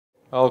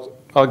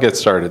I'll get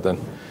started then.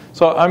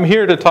 So I'm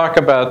here to talk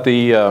about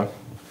the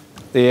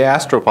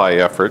Astropy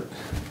effort,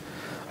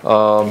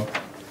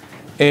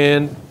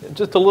 and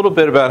just a little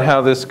bit about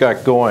how this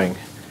got going.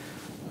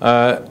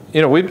 Python's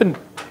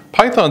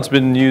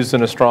been used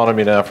in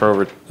astronomy now for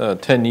over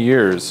 10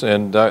 years,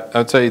 and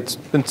I'd say it's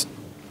been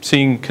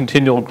seeing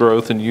continual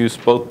growth and use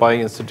both by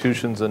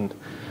institutions and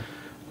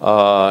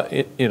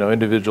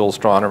individual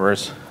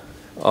astronomers.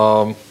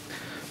 But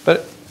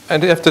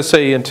I'd have to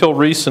say, until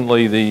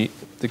recently, the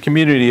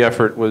community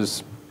effort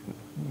was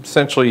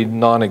essentially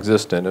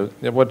non-existent.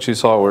 What you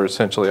saw were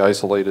essentially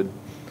isolated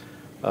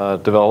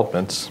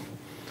developments.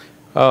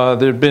 There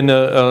had been,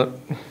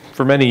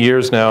 for many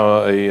years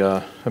now,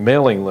 a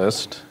mailing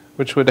list,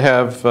 which would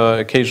have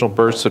occasional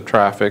bursts of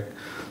traffic,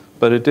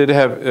 but it did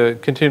have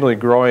continually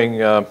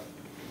growing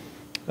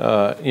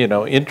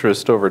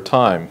interest over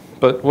time.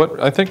 But what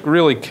I think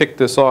really kicked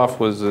this off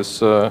was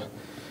this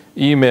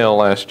email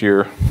last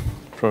year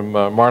from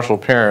Marshall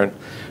Parent,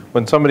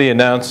 when somebody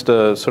announced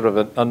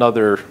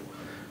another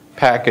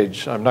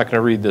package. I'm not going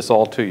to read this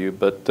all to you,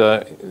 but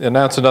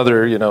announced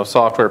another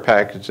software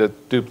package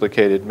that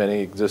duplicated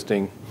many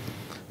existing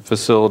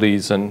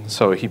facilities, and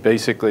so he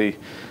basically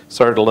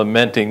started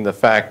lamenting the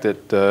fact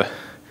that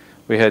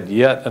we had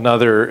yet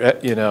another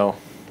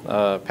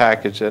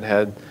package that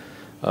had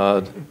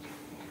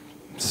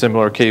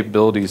similar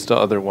capabilities to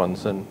other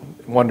ones, and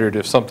wondered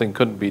if something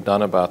couldn't be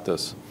done about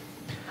this.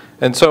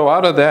 And so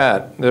out of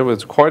that, there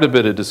was quite a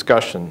bit of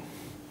discussion.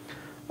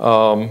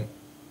 But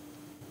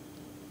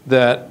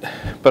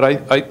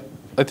I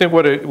think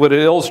what it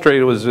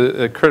illustrated was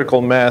a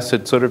critical mass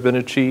had sort of been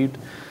achieved,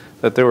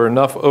 that there were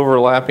enough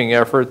overlapping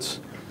efforts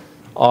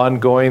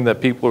ongoing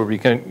that people were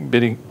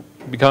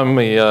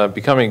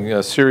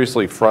becoming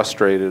seriously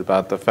frustrated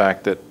about the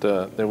fact that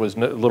there was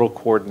little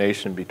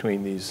coordination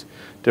between these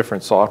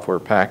different software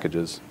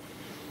packages.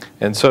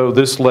 And so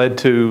this led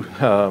to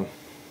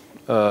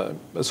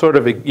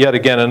yet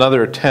again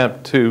another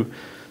attempt to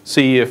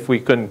see if we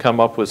couldn't come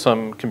up with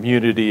some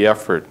community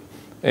effort.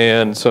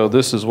 And so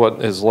this is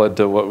what has led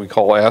to what we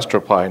call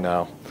Astropy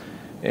now.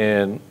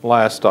 And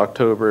last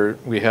October,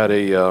 we had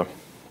a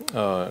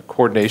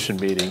coordination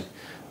meeting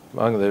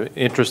among the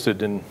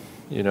interested in,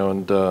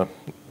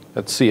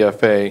 at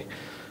CFA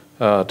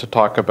to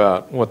talk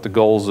about what the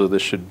goals of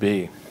this should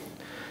be.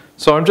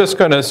 So I'm just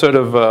going to sort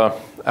of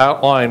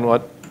outline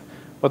what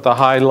the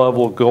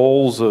high-level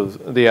goals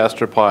of the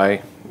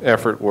Astropy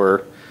effort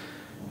were.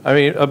 I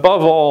mean,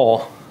 above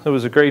all, there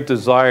was a great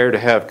desire to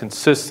have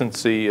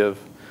consistency of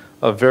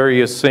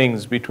various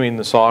things between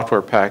the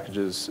software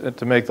packages and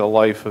to make the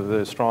life of the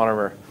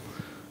astronomer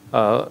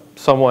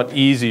somewhat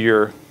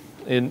easier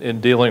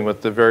in dealing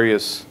with the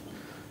various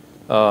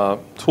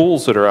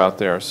tools that are out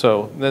there.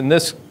 So then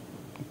this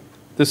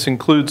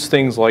includes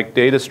things like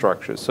data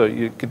structures. So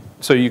you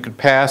could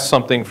pass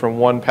something from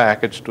one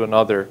package to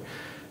another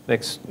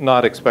and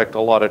not expect a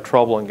lot of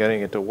trouble in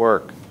getting it to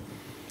work.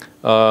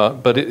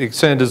 But it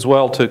extends as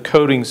well to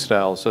coding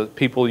styles, so that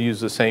people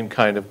use the same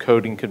kind of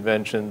coding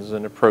conventions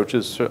and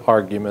approaches to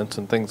arguments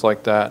and things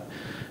like that.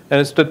 And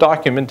it's the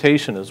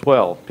documentation as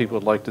well. People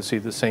would like to see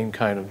the same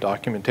kind of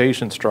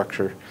documentation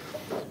structure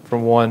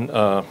from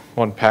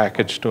one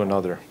package to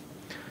another.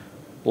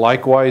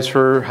 Likewise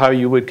for how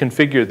you would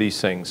configure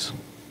these things,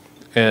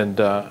 and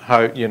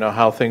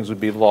how things would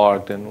be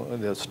logged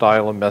and the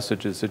style of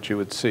messages that you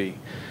would see.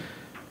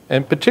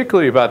 And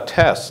particularly about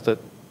tests, that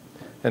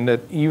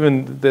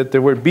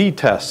there would be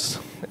tests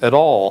at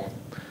all.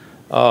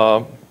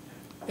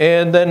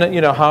 And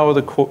then, how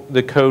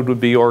the code would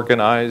be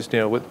organized.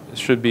 What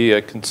should be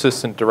a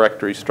consistent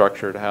directory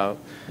structure to how,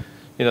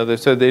 they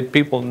said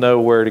people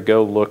know where to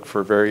go look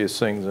for various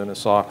things in a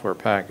software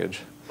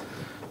package.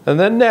 And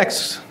then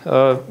next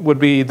would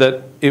be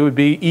that it would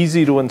be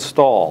easy to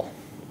install,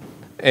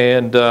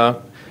 and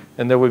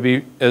there would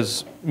be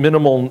as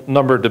minimal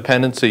number of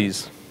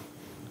dependencies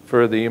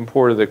for the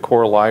import of the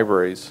core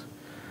libraries.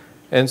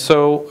 And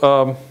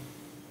so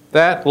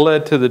that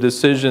led to the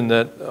decision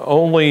that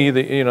only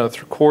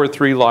the core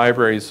 3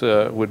 libraries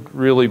would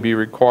really be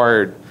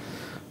required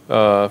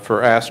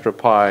for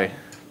Astropy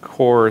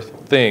core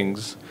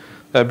things.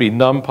 That'd be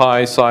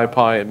NumPy,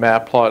 SciPy, and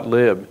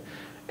Matplotlib.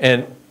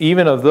 And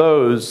even of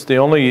those, the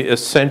only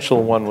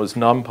essential one was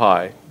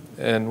NumPy.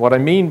 And what I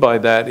mean by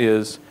that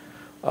is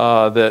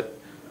that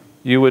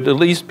you would at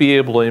least be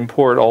able to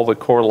import all the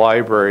core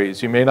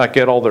libraries. You may not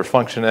get all their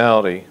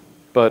functionality,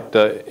 but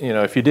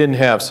if you didn't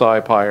have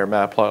SciPy or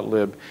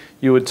Matplotlib,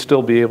 you would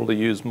still be able to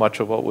use much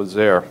of what was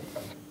there.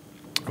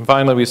 And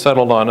finally, we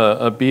settled on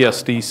a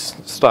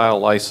BSD-style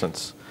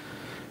license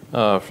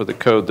for the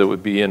code that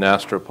would be in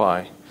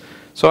Astropy.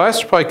 So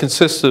Astropy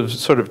consists of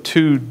sort of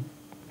 2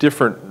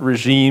 different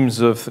regimes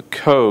of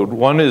code.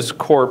 One is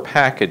core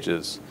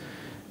packages.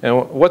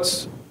 And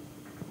what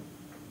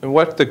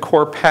the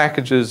core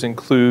packages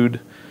include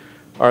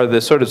are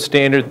the sort of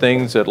standard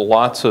things that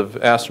lots of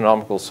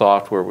astronomical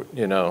software,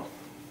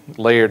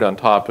 layered on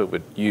top of it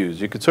would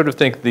use. You could sort of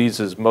think of these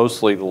as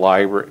mostly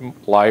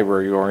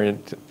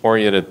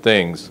library-oriented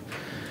things.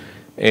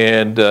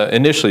 And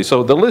initially,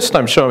 so the list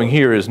I'm showing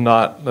here is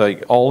not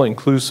like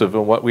all-inclusive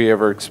of what we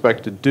ever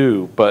expect to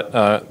do,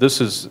 but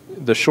this is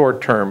the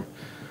short-term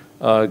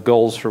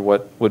goals for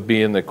what would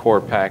be in the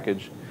core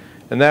package.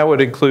 And that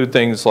would include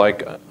things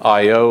like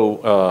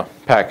I/O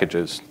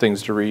packages,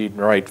 things to read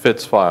and write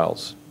FITS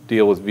files,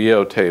 deal with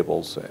VO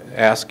tables,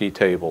 ASCII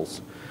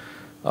tables,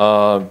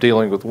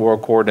 dealing with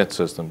world coordinate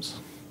systems,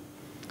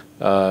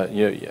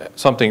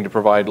 something to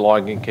provide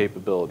logging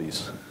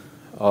capabilities.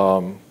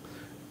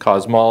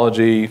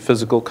 Cosmology,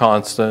 physical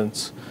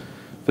constants,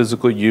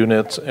 physical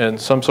units, and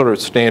some sort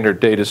of standard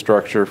data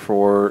structure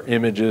for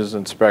images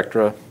and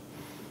spectra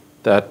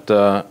that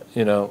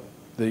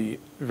the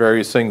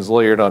various things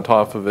layered on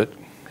top of it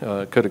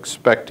could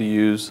expect to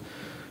use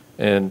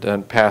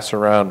and pass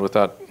around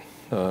without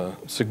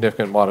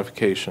significant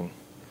modification.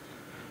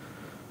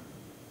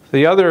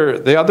 The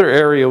other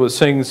area was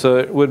things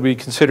that would be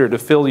considered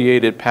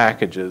affiliated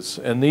packages,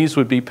 and these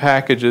would be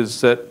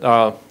packages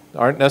that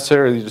aren't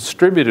necessarily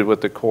distributed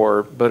with the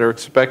core, but are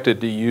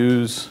expected to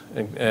use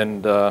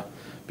and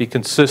be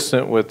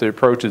consistent with the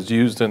approaches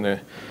used in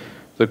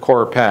the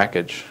core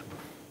package.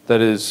 That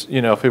is,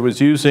 if it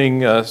was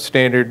using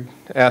standard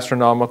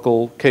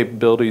astronomical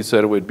capabilities,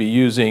 that it would be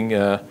using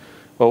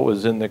what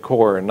was in the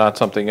core and not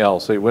something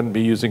else. They wouldn't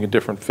be using a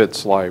different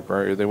FITS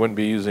library. They wouldn't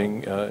be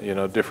using,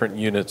 different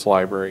units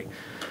library.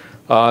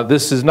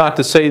 This is not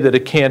to say that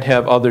it can't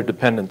have other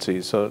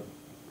dependencies. So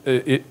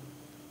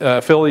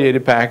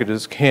affiliated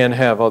packages can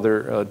have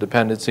other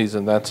dependencies,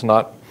 and that's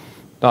not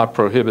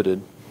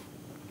prohibited.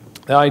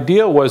 The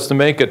idea was to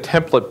make a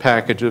template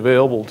package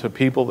available to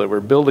people that were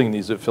building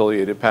these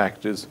affiliated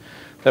packages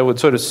that would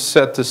sort of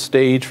set the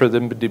stage for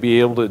them to be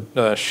able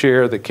to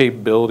share the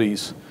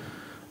capabilities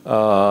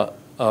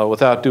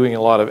without doing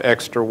a lot of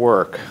extra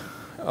work.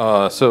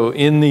 So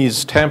in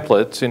these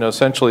templates,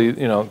 essentially,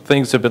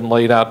 things have been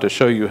laid out to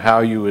show you how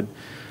you would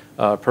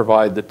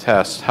provide the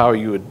test, how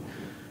you would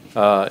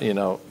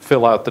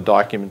fill out the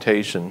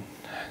documentation,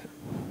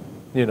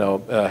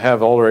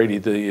 have already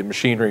the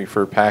machinery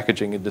for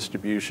packaging and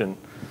distribution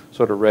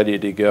sort of ready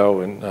to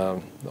go,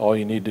 and all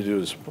you need to do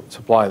is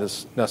supply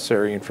this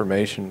necessary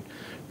information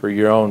for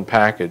your own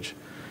package.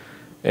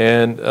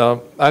 And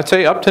I'd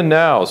say up to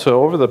now,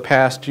 so over the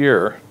past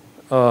year,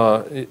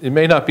 it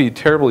may not be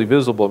terribly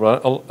visible,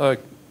 but a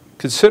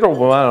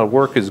considerable amount of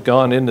work has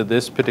gone into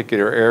this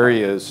particular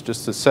area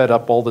just to set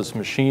up all this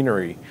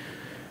machinery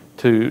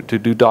to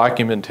do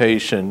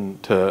documentation,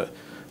 to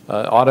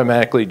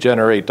automatically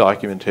generate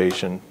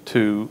documentation,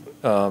 to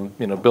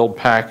build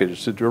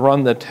packages, to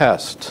run the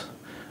test,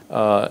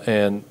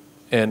 and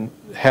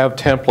have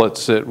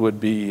templates that would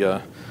be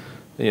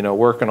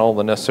work on all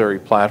the necessary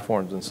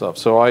platforms and stuff.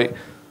 So I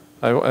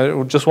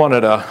just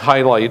wanted to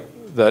highlight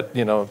that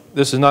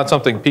this is not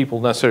something people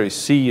necessarily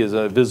see as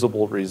a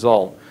visible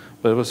result,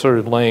 but it was sort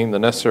of laying the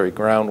necessary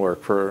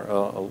groundwork for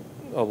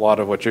a lot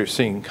of what you're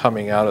seeing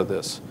coming out of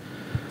this.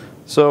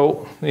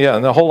 So yeah,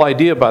 and the whole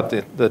idea about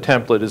the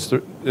template is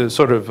to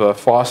sort of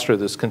foster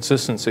this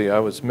consistency I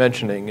was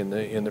mentioning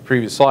in the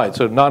previous slide.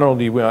 So not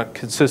only do we want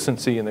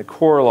consistency in the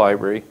core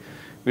library,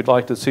 we'd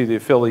like to see the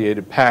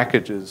affiliated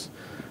packages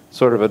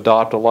sort of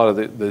adopt a lot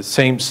of the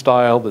same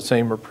style, the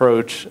same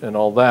approach, and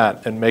all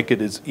that, and make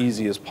it as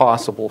easy as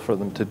possible for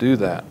them to do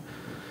that.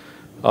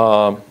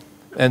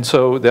 And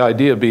so the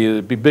idea would be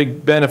it'd be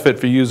big benefit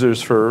for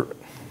users for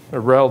a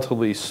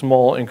relatively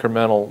small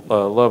incremental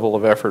level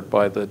of effort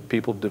by the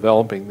people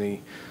developing the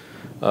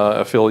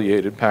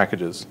affiliated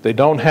packages. They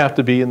don't have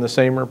to be in the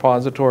same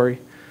repository.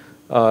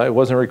 It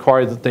wasn't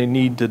required that they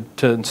need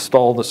to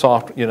install the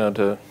software,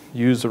 to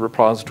use the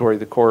repository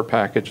the core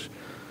package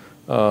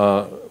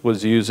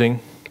was using.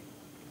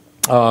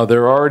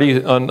 There are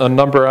already a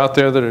number out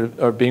there that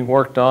are being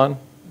worked on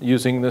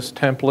using this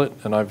template,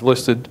 and I've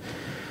listed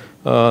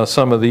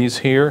some of these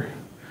here.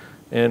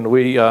 And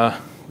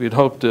we'd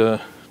hope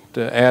to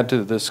add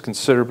to this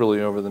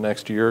considerably over the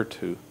next year or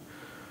two.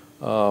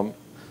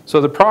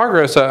 So the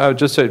progress, I would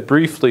just say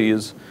briefly,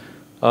 is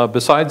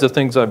besides the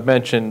things I've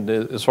mentioned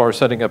as far as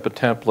setting up a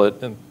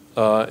template, and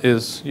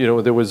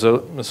there was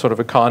a sort of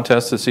a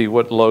contest to see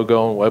what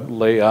logo and web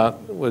layout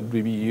would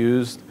be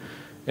used.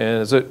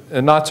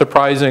 And not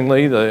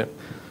surprisingly, the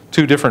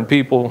two different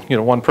people,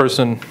 one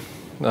person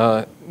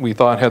we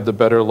thought had the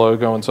better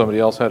logo and somebody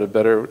else had a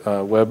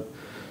better web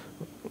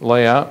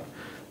layout.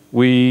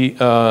 We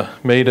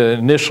made an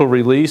initial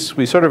release.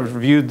 We sort of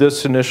viewed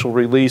this initial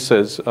release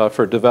as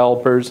for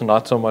developers and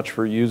not so much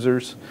for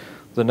users.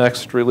 The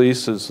next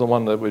release is the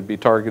one that would be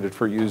targeted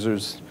for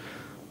users.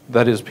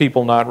 That is,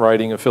 people not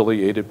writing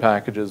affiliated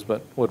packages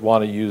but would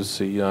want to use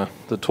the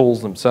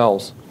tools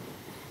themselves.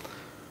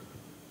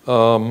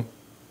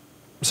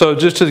 So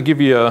just to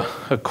give you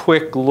a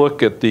quick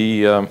look at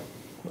the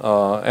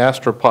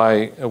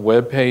Astropy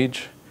web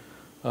page,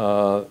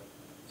 and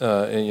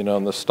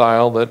the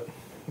style that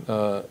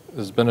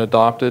has been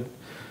adopted.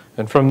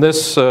 And from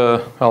this,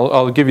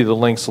 I'll give you the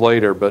links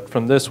later, but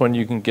from this one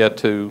you can get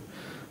to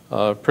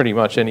pretty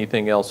much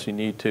anything else you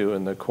need to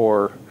in the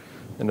core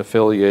and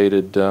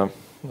affiliated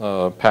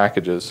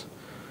packages.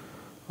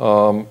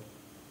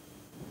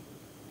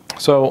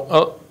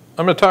 So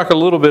I'm going to talk a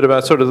little bit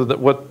about sort of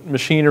what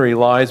machinery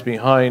lies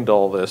behind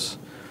all this.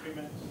 3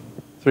 minutes.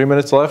 3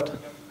 minutes left?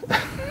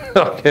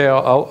 Okay,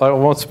 I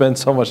won't spend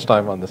so much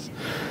time on this.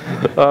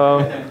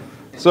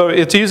 So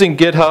it's using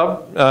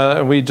GitHub,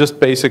 and we just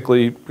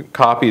basically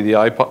copy the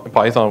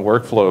Python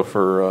workflow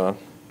for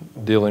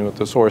dealing with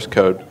the source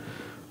code.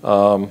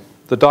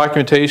 The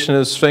documentation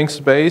is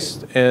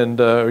Sphinx-based, and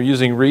we're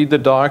using read the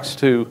docs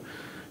to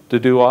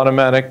do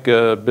automatic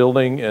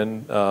building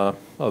and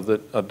of the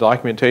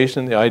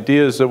documentation. The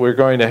idea is that we're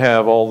going to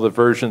have all the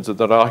versions of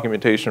the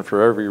documentation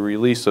for every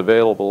release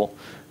available,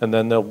 and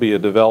then there'll be a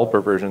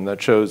developer version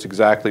that shows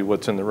exactly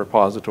what's in the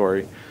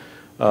repository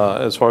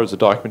as far as the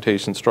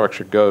documentation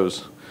structure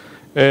goes.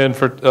 And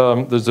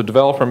there's a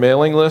developer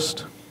mailing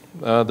list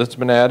that's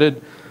been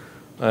added.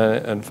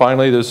 And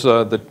finally,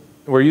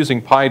 we're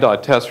using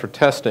Pi.test for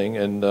testing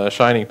and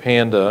Shining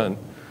Panda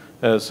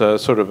as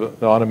sort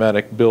of an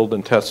automatic build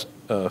and test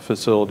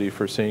facility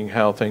for seeing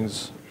how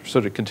things,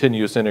 sort of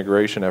continuous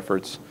integration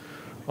efforts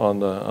on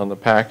the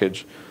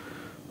package.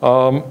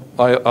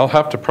 I'll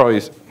have to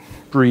probably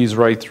breeze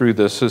right through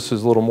this. This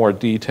is a little more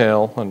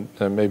detail, and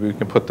maybe we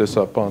can put this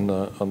up on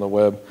the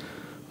web.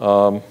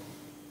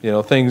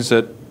 Things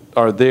that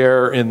are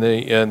there in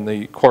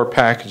the core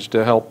package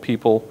to help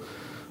people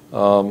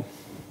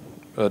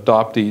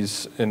adopt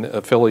these in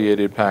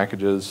affiliated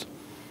packages.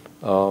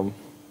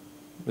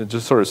 It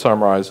just sort of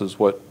summarizes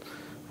what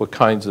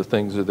kinds of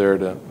things are there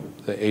to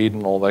aid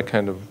in all that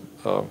kind of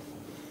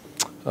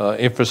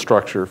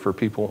infrastructure for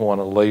people who want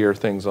to layer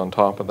things on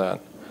top of that.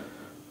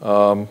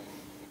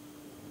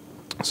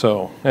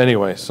 So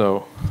anyway,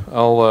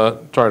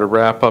 I'll try to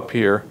wrap up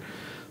here.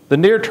 The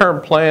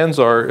near-term plans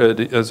are,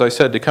 as I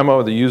said, to come out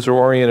with a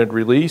user-oriented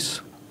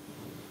release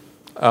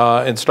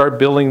and start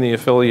building the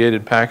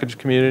affiliated package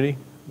community.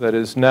 That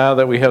is, now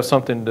that we have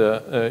something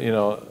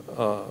to,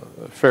 a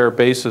fair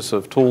basis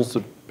of tools to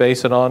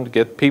base it on, to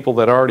get people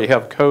that already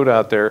have code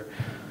out there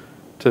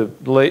to,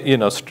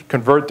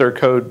 convert their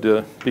code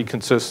to be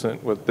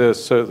consistent with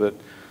this, so that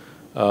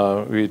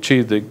we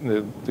achieve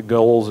the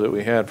goals that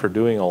we had for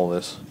doing all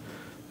this.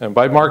 And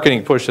by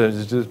marketing push,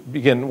 just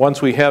begin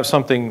once we have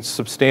something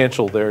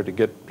substantial there to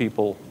get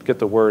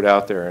the word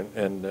out there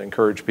and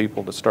encourage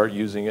people to start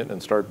using it and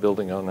start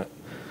building on it.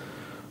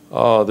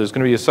 There's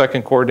going to be a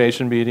second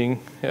coordination meeting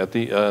at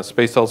the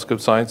Space Telescope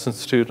Science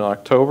Institute in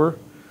October.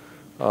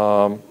 There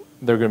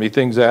are going to be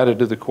things added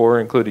to the core,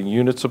 including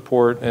unit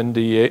support,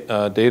 ND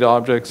data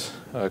objects,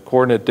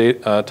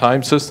 coordinate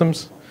time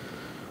systems.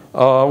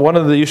 One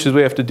of the issues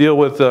we have to deal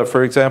with,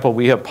 for example,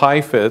 we have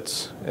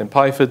PyFits, and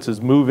PyFits is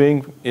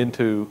moving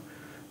into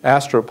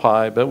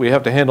Astropy, but we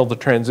have to handle the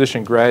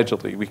transition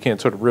gradually. We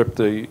can't sort of rip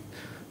the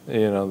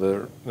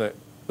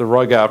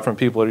rug out from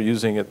people that are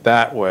using it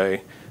that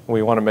way.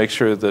 We want to make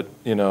sure that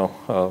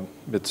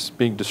it's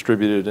being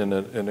distributed in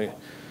a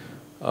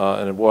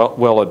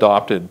well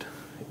adopted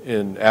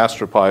in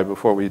Astropy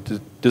before we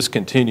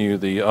discontinue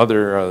the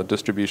other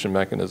distribution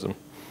mechanism.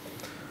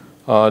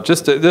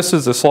 This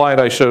is a slide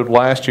I showed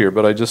last year,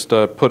 but I just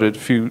put a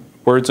few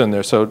words in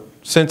there. So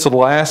since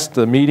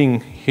the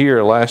meeting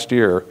here last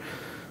year,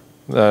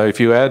 if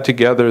you add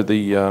together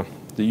the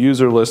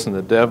user list and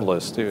the dev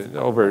list,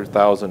 over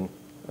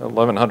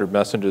 1,100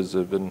 messages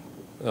have been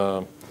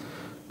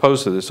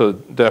posted. So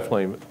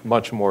definitely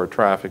much more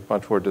traffic,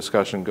 much more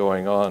discussion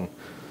going on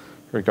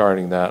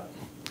regarding that.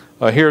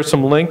 Here are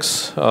some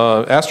links.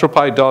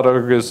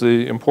 Astropy.org is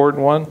the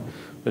important one.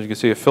 As you can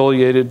see,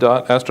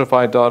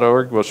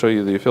 affiliated.astropy.org will show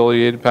you the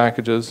affiliated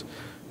packages,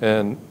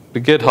 and the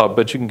GitHub,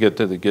 but you can get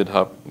to the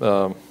GitHub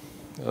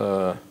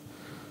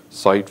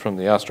site from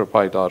the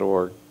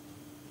astropy.org.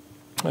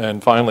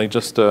 And finally,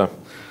 just to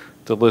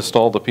list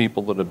all the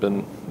people that have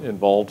been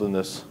involved in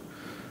this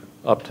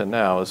up to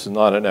now. This is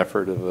not an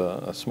effort of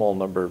a small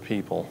number of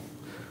people.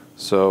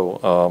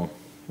 So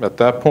at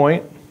that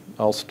point,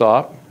 I'll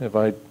stop. Have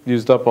I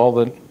used up all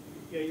the...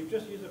 Yeah, you've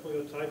just used up all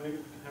your time. Maybe we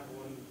can have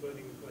one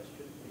burning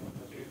question.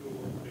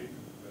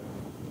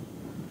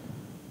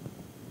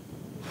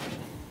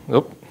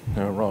 Oop,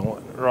 no, wrong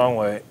one. Wrong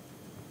way.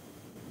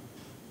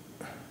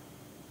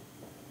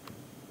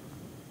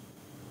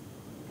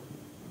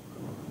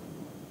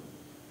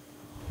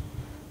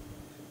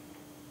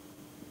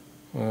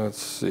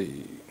 Let's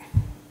see.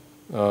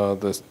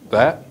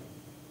 That?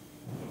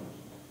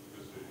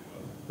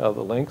 Oh,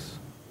 the links?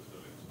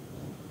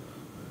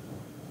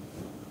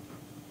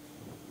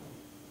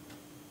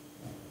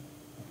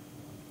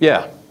 Yeah.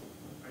 Are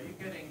you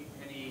getting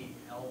any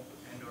help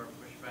and or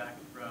pushback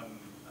from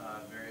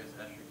various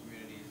Astro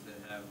communities that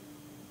have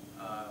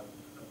a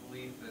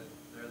belief that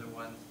they're the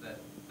ones that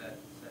set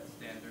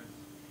standards?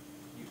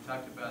 You've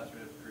talked about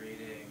sort of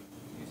creating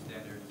new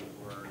standards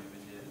for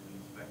images and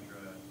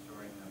spectra,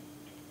 storing them.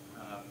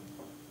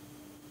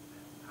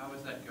 How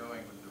is that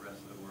going with the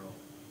rest of the world?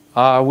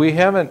 We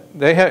haven't.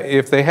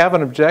 If they have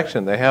an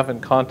objection, they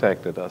haven't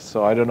contacted us.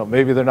 So I don't know.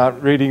 Maybe they're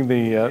not reading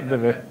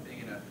the.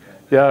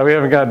 Yeah, we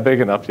haven't gotten big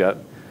enough yet.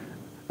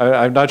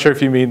 I'm not sure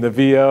if you mean the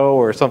VO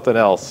or something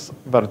else,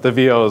 but the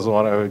VO is the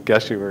one I would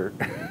guess you were.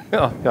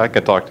 I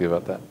could talk to you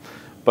about that.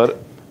 But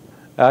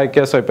I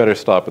guess I better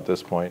stop at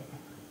this point.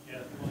 Yeah,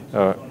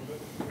 All right.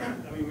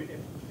 I mean,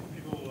 if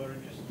people are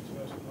interested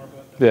to ask more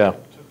about that. Yeah.